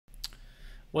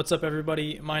What's up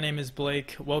everybody, my name is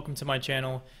Blake, welcome to my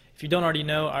channel. If you don't already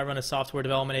know, I run a software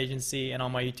development agency, and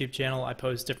on my YouTube channel I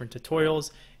post different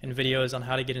tutorials and videos on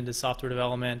how to get into software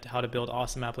development, how to build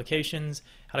awesome applications,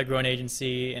 how to grow an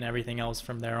agency, and everything else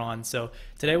from there on. So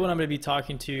today what I'm going to be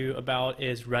talking to you about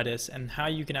is Redis and how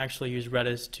you can actually use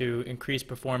Redis to increase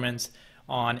performance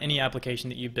on any application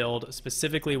that you build,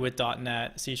 specifically with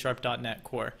 .NET, C#.NET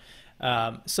Core.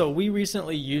 So we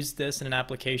recently used this in an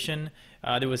application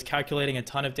that was calculating a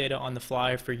ton of data on the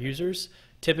fly for users.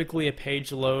 Typically a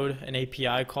page load, an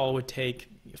API call would take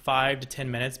 5 to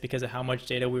 10 minutes because of how much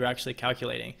data we were actually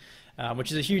calculating,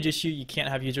 which is a huge issue. You can't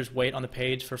have users wait on the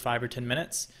page for 5 or 10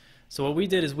 minutes. So what we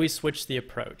did is we switched the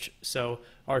approach. So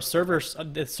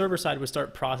the server side would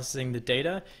start processing the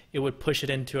data. It would push it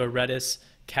into a Redis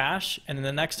cache, and then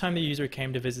the next time the user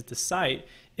came to visit the site,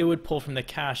 it would pull from the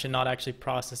cache and not actually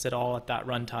process it all at that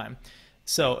runtime.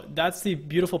 So that's the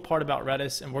beautiful part about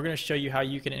Redis, and we're going to show you how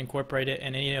you can incorporate it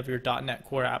in any of your .NET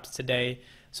Core apps today.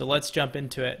 So let's jump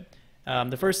into it.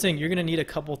 The first thing, you're going to need a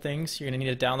couple things. You're going to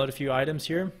need to download a few items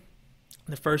here.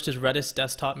 The first is Redis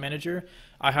Desktop Manager.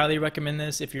 I highly recommend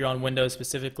this if you're on Windows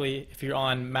specifically. If you're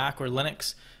on Mac or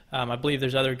Linux, I believe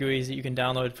there's other GUIs that you can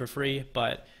download for free,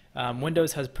 but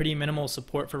Windows has pretty minimal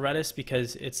support for Redis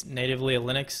because it's natively a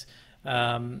Linux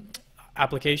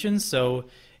application, so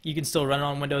you can still run it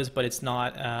on Windows, but it's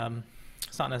not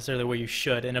necessarily where you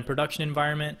should. In a production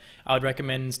environment, I would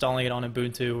recommend installing it on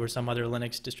Ubuntu or some other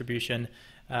Linux distribution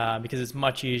because it's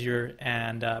much easier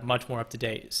and much more up to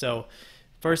date. So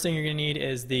first thing you're going to need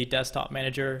is the desktop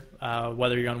manager,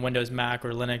 whether you're on Windows, Mac,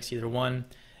 or Linux, either one.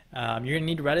 You're going to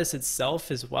need Redis itself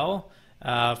as well.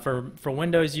 For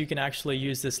Windows, you can actually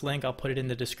use this link. I'll put it in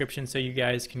the description so you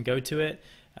guys can go to it.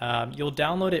 You'll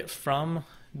download it from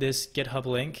this GitHub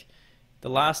link. The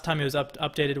last time it was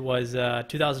updated was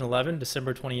 2011,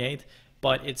 December 28th,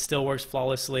 but it still works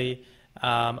flawlessly.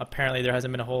 Apparently there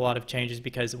hasn't been a whole lot of changes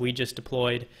because we just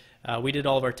deployed. We did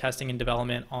all of our testing and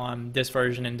development on this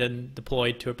version and then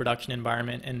deployed to a production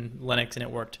environment in Linux, and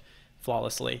it worked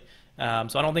flawlessly. So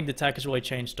I don't think the tech has really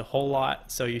changed a whole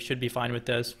lot, so you should be fine with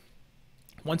this.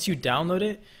 Once you download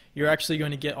it, you're actually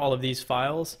going to get all of these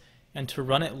files, and to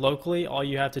run it locally, all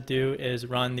you have to do is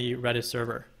run the Redis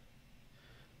server.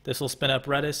 This will spin up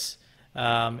Redis.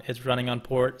 It's running on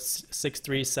port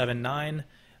 6379,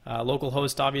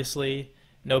 localhost obviously,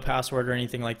 no password or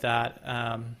anything like that,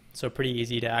 so pretty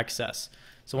easy to access.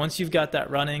 So once you've got that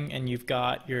running and you've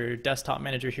got your desktop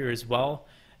manager here as well,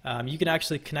 you can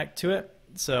actually connect to it.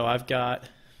 So I've got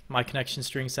my connection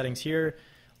string settings here,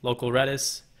 local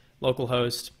Redis,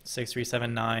 localhost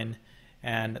 6379,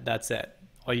 and that's it.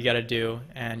 All you got to do,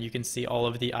 and you can see all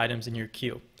of the items in your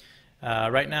queue.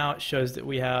 Right now it shows that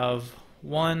we have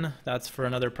one. That's for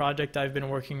another project I've been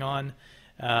working on.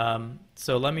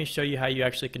 So let me show you how you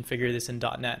actually configure this in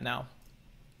 .NET now.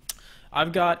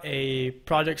 I've got a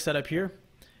project set up here.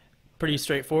 Pretty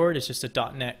straightforward. It's just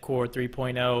a .NET Core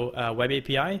 3.0 web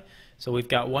API. So we've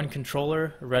got one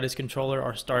controller, a Redis controller,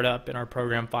 our startup, and our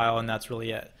program file, and that's really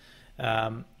it.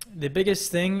 The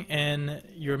biggest thing in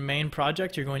your main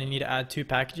project, you're going to need to add two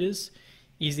packages: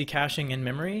 Easy Caching in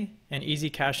memory and Easy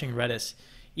Caching Redis.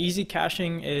 Easy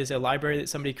Caching is a library that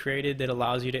somebody created that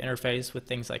allows you to interface with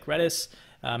things like Redis,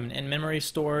 an in-memory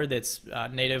store that's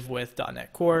native with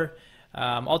 .NET Core,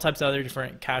 all types of other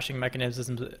different caching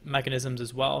mechanisms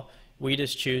as well. We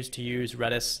just choose to use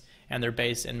Redis and their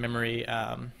base in-memory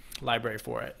library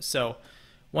for it. So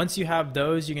once you have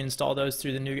those, you can install those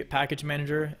through the NuGet package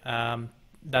manager.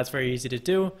 That's very easy to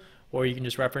do, or you can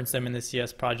just reference them in the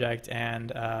CS project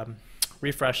and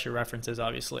refresh your references,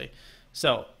 obviously.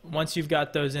 So once you've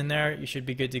got those in there, you should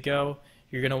be good to go.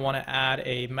 You're going to want to add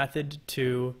a method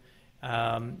to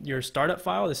your startup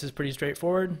file. This is pretty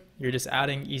straightforward. You're just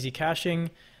adding Easy Caching,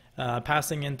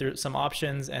 passing in through some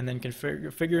options, and then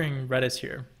configuring Redis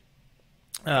here.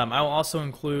 I will also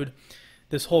include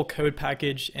this whole code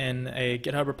package in a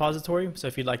GitHub repository, so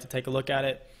if you'd like to take a look at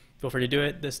it, feel free to do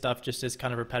it. This stuff just is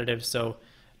kind of repetitive, so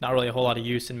not really a whole lot of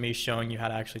use in me showing you how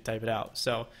to actually type it out.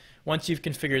 So once you've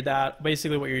configured that,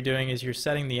 basically what you're doing is you're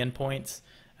setting the endpoints.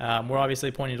 We're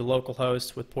obviously pointing to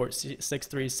localhost with port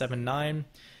 6379.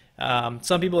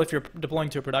 Some people, if you're deploying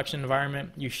to a production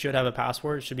environment, you should have a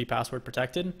password. It should be password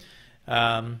protected.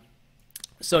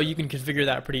 So you can configure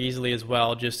that pretty easily as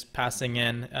well, just passing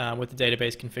in with the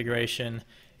database configuration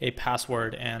a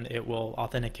password, and it will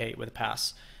authenticate with a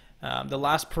pass. The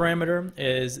last parameter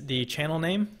is the channel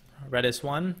name, Redis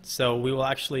 1. So we will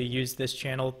actually use this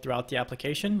channel throughout the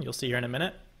application. You'll see here in a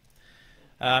minute.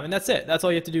 And that's it. That's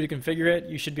all you have to do to configure it.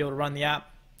 You should be able to run the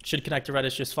app. It should connect to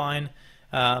Redis just fine.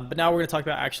 But now we're going to talk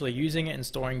about actually using it and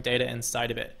storing data inside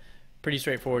of it. pretty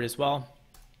straightforward as well.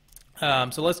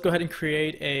 So let's go ahead and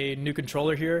create a new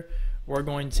controller here. We're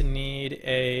going to need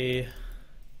a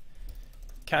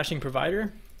caching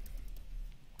provider,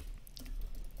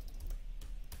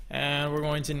 and we're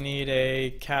going to need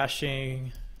a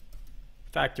caching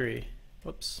factory.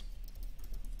 Whoops.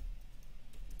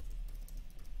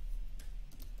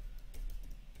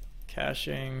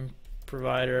 Caching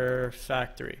provider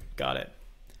factory. Got it.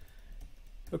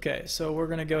 Okay, so we're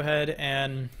going to go ahead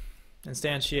and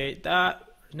instantiate that,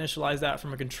 initialize that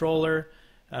from a controller,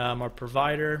 our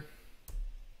provider.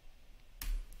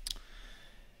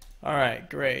 All right,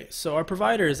 great. So our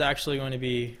provider is actually going to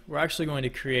be, we're actually going to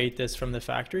create this from the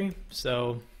factory.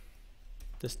 So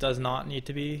this does not need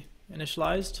to be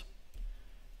initialized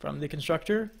from the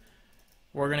constructor.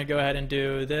 We're going to go ahead and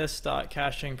do this dot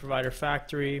caching provider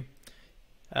factory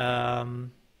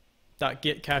dot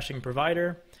get caching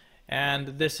provider, and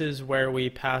this is where we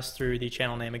pass through the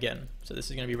channel name again. So this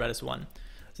is going to be Redis 1.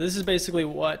 So this is basically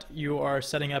what you are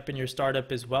setting up in your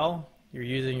startup as well. You're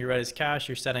using your Redis cache,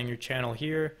 you're setting your channel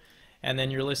here, and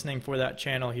then you're listening for that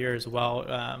channel here as well.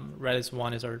 Redis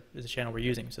 1 is the channel we're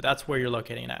using, so that's where you're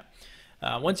locating it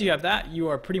at. Once you have that, you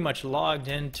are pretty much logged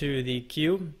into the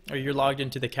queue, or you're logged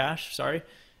into the cache, sorry,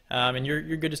 and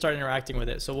you're good to start interacting with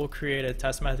it. So we'll create a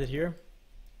test method here.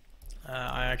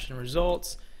 iAction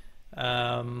results.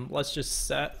 Let's just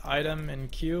set item in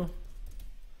queue.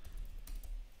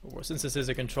 Since this is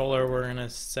a controller, we're going to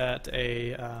set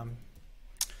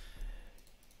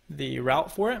the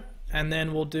route for it, and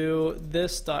then we'll do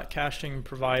this dot caching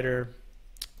provider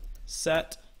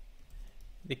set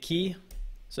the key.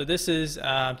 So this is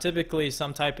typically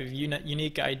some type of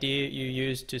unique ID you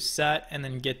use to set and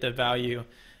then get the value.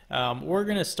 We're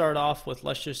going to start off with,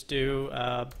 let's just do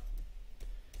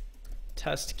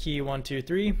test key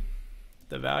 123.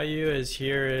 The value is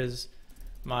here is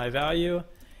my value,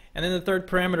 and then the third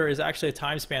parameter is actually a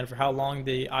time span for how long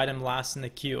the item lasts in the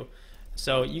queue.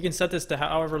 So you can set this to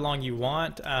however long you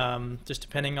want, just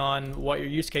depending on what your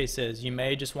use case is. You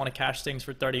may just want to cache things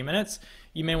for 30 minutes.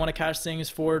 You may want to cache things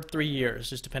for 3 years,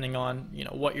 just depending on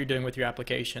what you're doing with your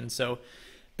application. So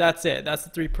that's it. That's the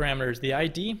 3 parameters: the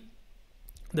ID,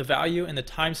 the value, and the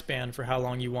time span for how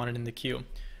long you want it in the queue.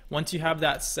 Once you have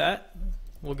that set,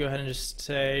 we'll go ahead and just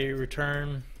say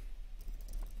return.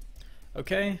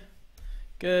 Okay,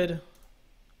 good.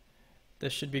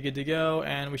 This should be good to go,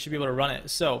 and we should be able to run it.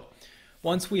 So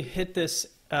once we hit this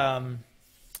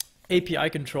API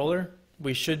controller,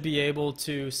 we should be able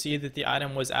to see that the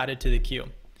item was added to the queue.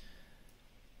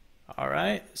 All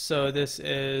right, so this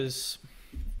is,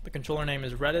 the controller name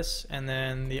is Redis, and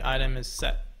then the item is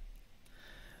set.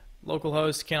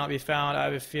 Localhost cannot be found. I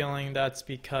have a feeling that's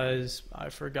because I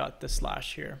forgot the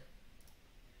slash here.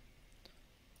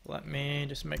 Let me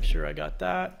just make sure I got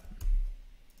that.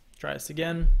 Try this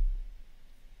again.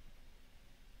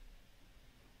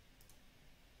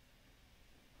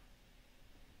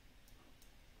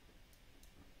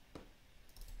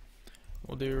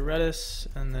 We'll do Redis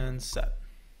and then set.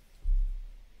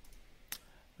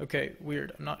 Okay,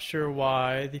 weird. I'm not sure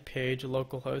why the page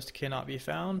localhost cannot be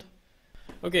found.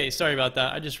 Okay, sorry about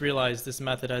that. I just realized this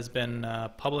method has been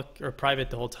public or private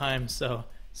the whole time, so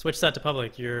switch that to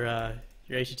public. Your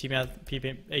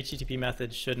HTTP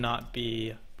method should not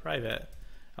be private,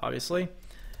 obviously.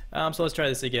 So let's try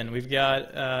this again. We've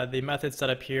got the method set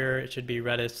up here. It should be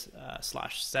Redis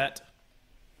 /set.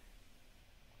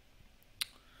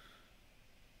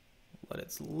 Let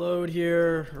it load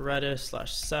here. Redis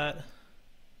 /set.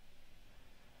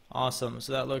 Awesome.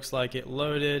 So that looks like it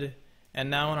loaded. And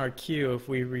now in our queue, if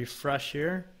we refresh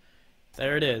here,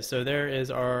 there it is. So there is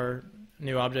our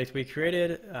new object we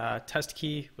created, test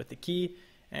key with the key,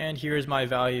 and here's my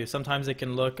value. Sometimes it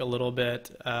can look a little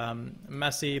bit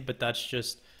messy, but that's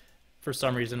just for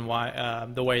some reason why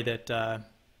the way that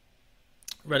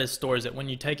Redis stores it. When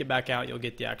you take it back out, you'll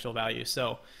get the actual value.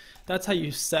 So that's how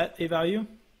you set a value.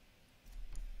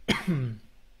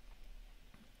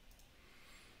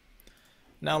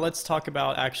 Now let's talk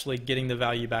about actually getting the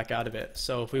value back out of it.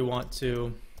 So if we want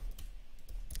to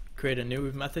create a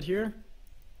new method here,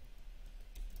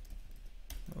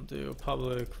 we'll do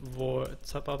public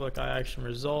iAction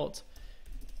result,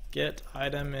 get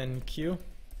item in queue,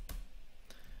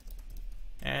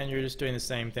 and you're just doing the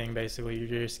same thing basically. You're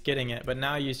just getting it, but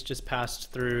now you just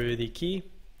passed through the key.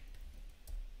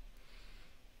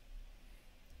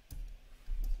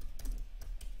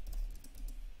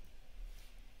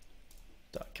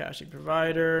 Caching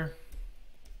provider,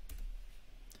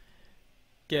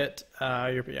 get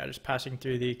just passing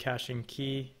through the caching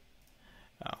key.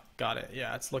 Oh, got it.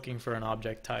 Yeah, it's looking for an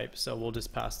object type, so we'll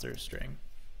just pass through string.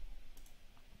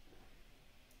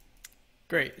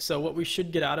 Great. So what we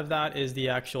should get out of that is the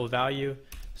actual value.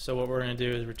 So what we're going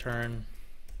to do is return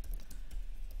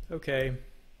OK,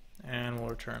 and we'll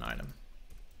return item.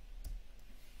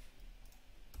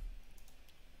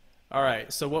 All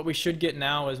right, so what we should get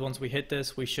now is once we hit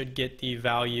this, we should get the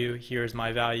value. Here's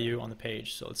my value on the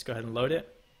page. So let's go ahead and load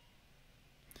it.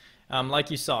 Like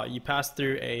you saw, you pass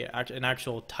through an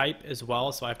actual type as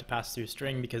well. So I have to pass through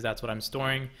string because that's what I'm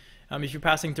storing. If you're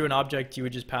passing through an object, you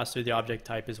would just pass through the object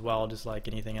type as well, just like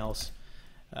anything else.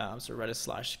 So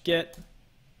Redis/get.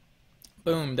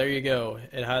 Boom, there you go.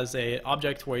 It has an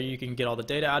object where you can get all the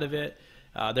data out of it.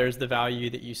 There's the value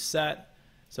that you set.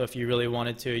 So if you really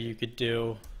wanted to, you could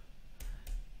do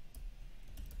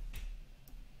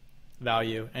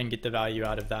value and get the value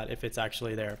out of that if it's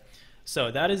actually there.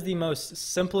 So that is the most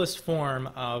simplest form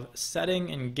of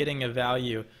setting and getting a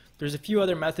value. There's a few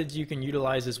other methods you can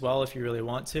utilize as well if you really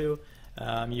want to.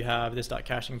 You have this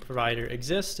 .caching provider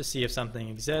exists to see if something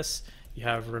exists. You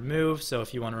have remove, so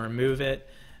if you want to remove it.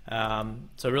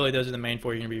 So really those are the main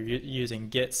four you're going to be using: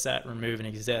 get, set, remove, and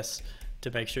exists to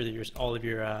make sure that all of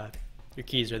your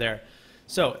keys are there.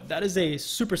 So that is a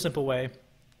super simple way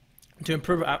to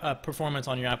improve performance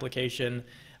on your application.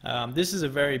 This is a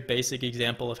very basic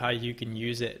example of how you can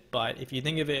use it, but if you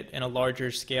think of it in a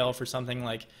larger scale for something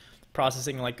like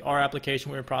processing, like our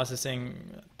application, we were processing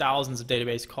thousands of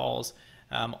database calls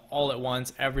all at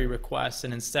once, every request,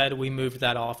 and instead we moved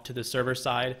that off to the server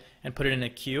side and put it in a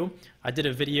queue. I did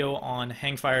a video on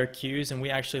Hangfire queues, and we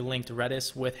actually linked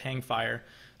Redis with Hangfire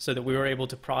so that we were able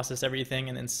to process everything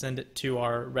and then send it to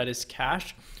our Redis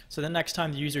cache. So the next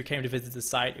time the user came to visit the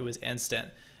site, it was instant.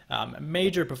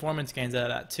 Major performance gains out of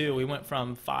that too. We went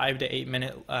from 5 to 8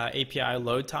 minute API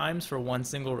load times for one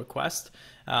single request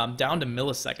down to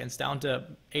milliseconds, down to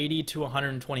 80 to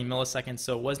 120 milliseconds.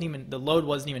 So it wasn't even, the load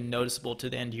wasn't even noticeable to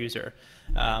the end user.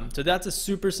 So that's a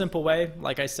super simple way.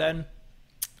 Like I said,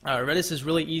 Redis is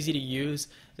really easy to use.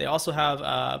 They also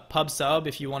have pub sub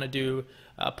if you want to do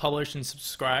publish and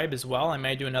subscribe as well. I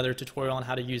may do another tutorial on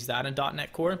how to use that in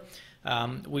 .NET Core.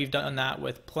 We've done that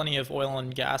with plenty of oil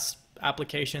and gas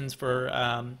applications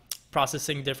for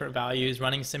processing different values,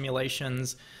 running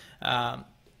simulations,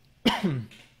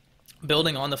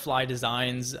 building on-the-fly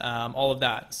designs, all of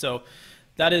that. So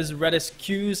that is Redis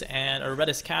queues or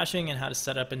Redis caching and how to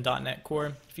set up in .NET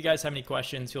Core. If you guys have any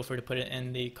questions, feel free to put it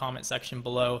in the comment section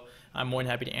below. I'm more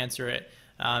than happy to answer it.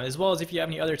 As well as if you have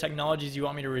any other technologies you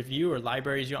want me to review or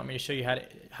libraries you want me to show you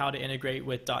how to integrate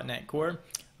with .NET Core,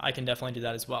 I can definitely do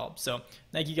that as well. So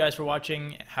thank you guys for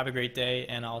watching. Have a great day,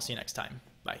 and I'll see you next time.